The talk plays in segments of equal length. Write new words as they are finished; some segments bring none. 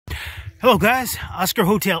Hello guys, Oscar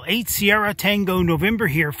Hotel 8 Sierra Tango November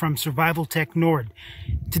here from Survival Tech Nord.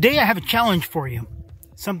 Today I have a challenge for you,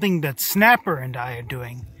 something that Snapper and I are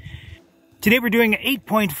doing. Today we're doing an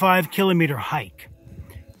 8.5 kilometer hike.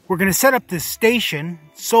 We're going to set up this station,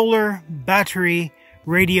 solar, battery,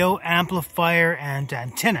 radio, amplifier, and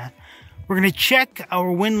antenna. We're going to check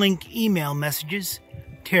our Winlink email messages,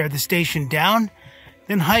 tear the station down,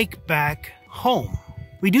 then hike back home.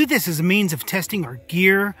 We do this as a means of testing our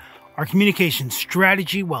gear, our communication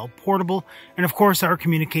strategy while portable, and of course our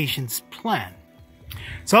communications plan.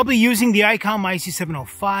 So I'll be using the Icom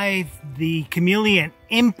IC-705, the Chameleon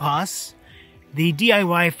MPAS, the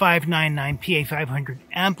DIY 599 PA500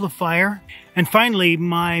 amplifier, and finally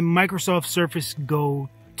my Microsoft Surface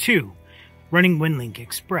Go2 running Winlink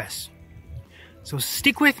Express. So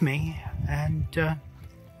stick with me and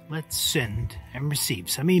let's send and receive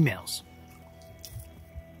some emails.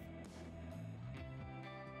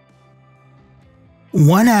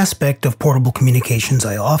 One aspect of portable communications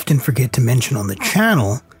I often forget to mention on the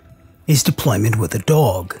channel is deployment with a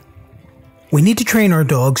dog. We need to train our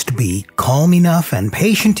dogs to be calm enough and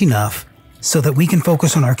patient enough so that we can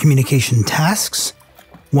focus on our communication tasks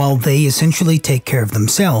while they essentially take care of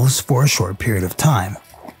themselves for a short period of time.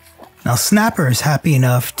 Now, Snapper is happy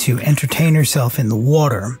enough to entertain herself in the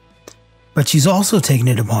water, but she's also taken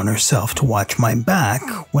it upon herself to watch my back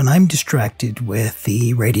when I'm distracted with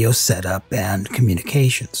the radio setup and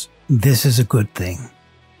communications. This is a good thing.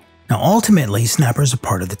 Now, ultimately, Snapper's a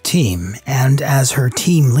part of the team, and as her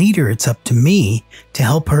team leader, it's up to me to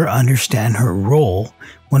help her understand her role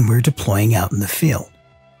when we're deploying out in the field.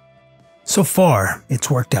 So far, it's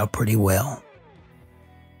worked out pretty well.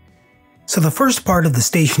 So the first part of the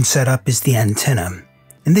station setup is the antenna.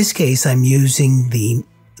 In this case, I'm using the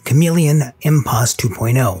Chameleon MPAS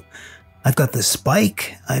 2.0. I've got the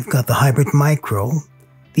spike, I've got the hybrid micro,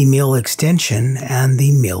 the mill extension, and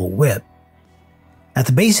the mill whip. At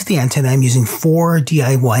the base of the antenna, I'm using 4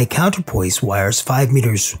 DIY counterpoise wires 5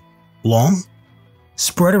 meters long,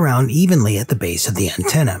 spread around evenly at the base of the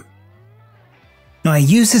antenna. Now I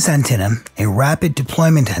use this antenna, a rapid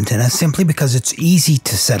deployment antenna, simply because it's easy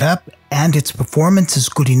to set up and its performance is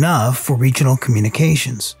good enough for regional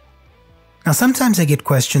communications. Now sometimes I get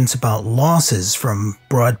questions about losses from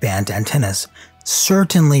broadband antennas.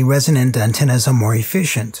 Certainly resonant antennas are more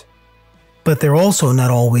efficient, but they're also not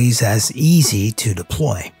always as easy to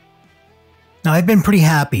deploy. Now I've been pretty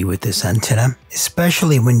happy with this antenna,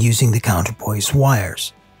 especially when using the counterpoise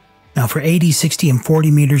wires. Now for 80, 60, and 40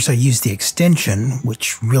 meters I use the extension,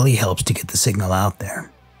 which really helps to get the signal out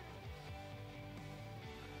there.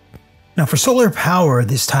 Now for solar power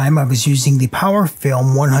this time I was using the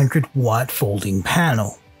PowerFilm 100 watt folding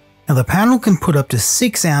panel. Now the panel can put up to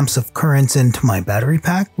 6 amps of currents into my battery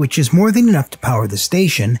pack, which is more than enough to power the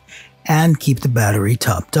station and keep the battery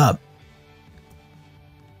topped up.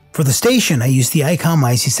 For the station I used the Icom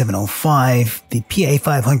IC-705, the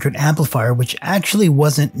PA500 amplifier, which actually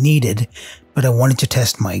wasn't needed, but I wanted to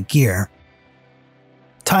test my gear.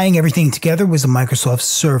 Tying everything together was a Microsoft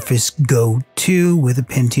Surface Go2 with a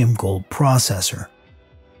Pentium Gold processor.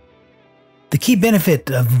 The key benefit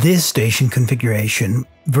of this station configuration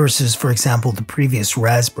versus, for example, the previous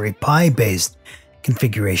Raspberry Pi based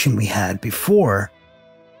configuration we had before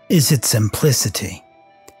is its simplicity.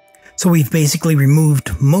 So we've basically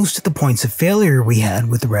removed most of the points of failure we had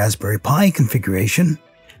with the Raspberry Pi configuration,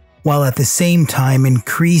 while at the same time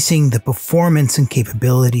increasing the performance and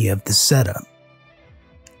capability of the setup.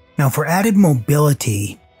 Now for added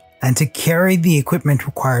mobility and to carry the equipment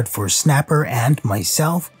required for Snapper and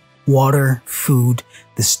myself, water, food,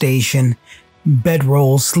 the station,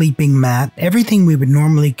 bedroll, sleeping mat, everything we would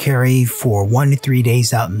normally carry for 1 to 3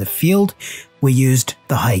 days out in the field, we used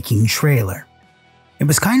the hiking trailer. It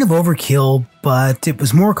was kind of overkill, but it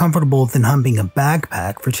was more comfortable than humping a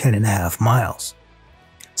backpack for 10.5 miles.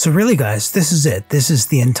 So really guys, this is it. This is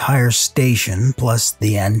the entire station plus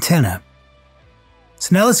the antenna.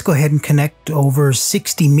 So now let's go ahead and connect over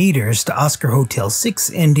 60 meters to Oscar Hotel 6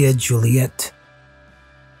 India Juliet.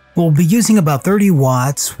 We'll be using about 30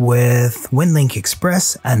 watts with Winlink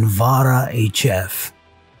Express and Vara HF.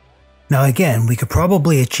 Now again, we could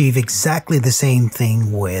probably achieve exactly the same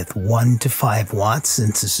thing with 1 to 5 watts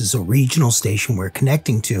since this is a regional station we're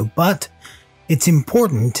connecting to, but it's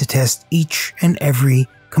important to test each and every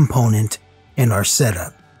component in our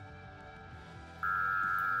setup.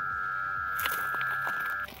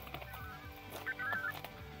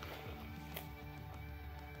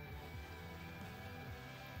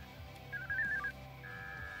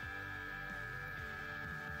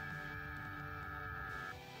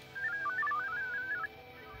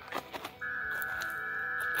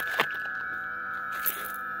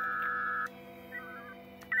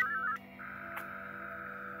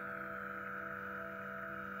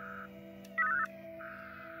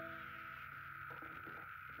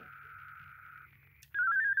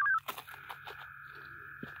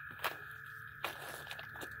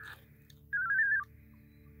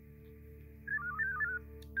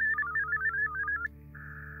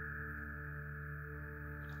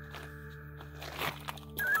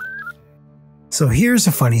 So here's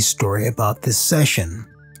a funny story about this session.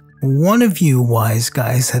 One of you wise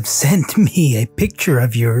guys have sent me a picture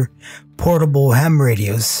of your portable ham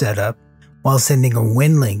radio setup while sending a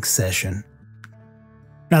Winlink session.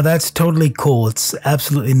 Now that's totally cool, it's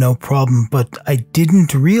absolutely no problem, but I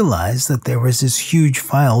didn't realize that there was this huge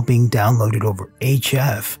file being downloaded over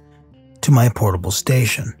HF to my portable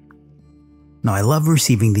station. Now I love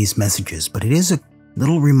receiving these messages, but it is a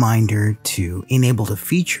little reminder to enable the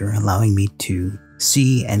feature allowing me to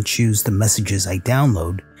see and choose the messages I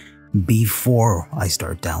download before I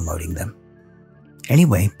start downloading them.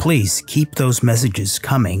 Anyway, please keep those messages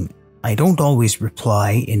coming. I don't always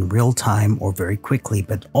reply in real time or very quickly,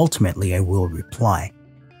 but ultimately I will reply,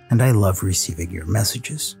 and I love receiving your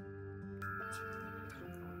messages.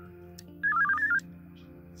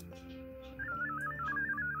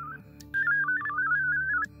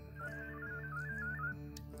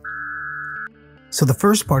 So the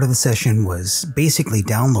first part of the session was basically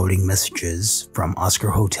downloading messages from Oscar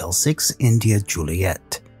Hotel 6 India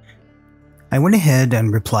Juliet. I went ahead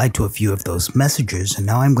and replied to a few of those messages, and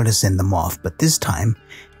now I'm going to send them off, but this time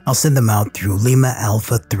I'll send them out through Lima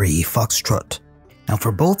Alpha 3 Foxtrot. Now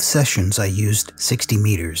for both sessions I used 60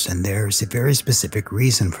 meters, and there's a very specific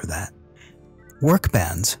reason for that. Work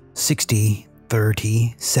bands 60,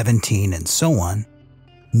 30, 17, and so on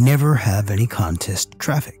never have any contest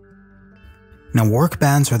traffic. Now work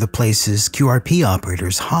bands are the places QRP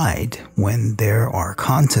operators hide when there are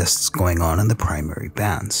contests going on in the primary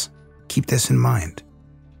bands. Keep this in mind.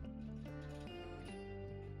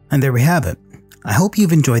 And there we have it. I hope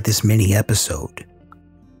you've enjoyed this mini episode.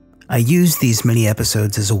 I use these mini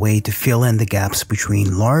episodes as a way to fill in the gaps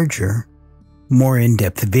between larger, more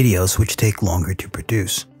in-depth videos which take longer to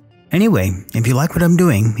produce. Anyway, if you like what I'm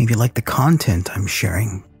doing, if you like the content I'm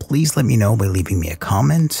sharing, please let me know by leaving me a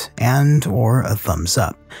comment and/or a thumbs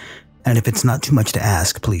up. And if it's not too much to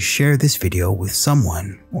ask, please share this video with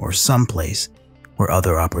someone or someplace where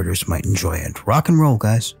other operators might enjoy it. Rock and roll,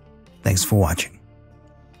 guys. Thanks for watching.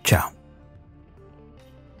 Ciao.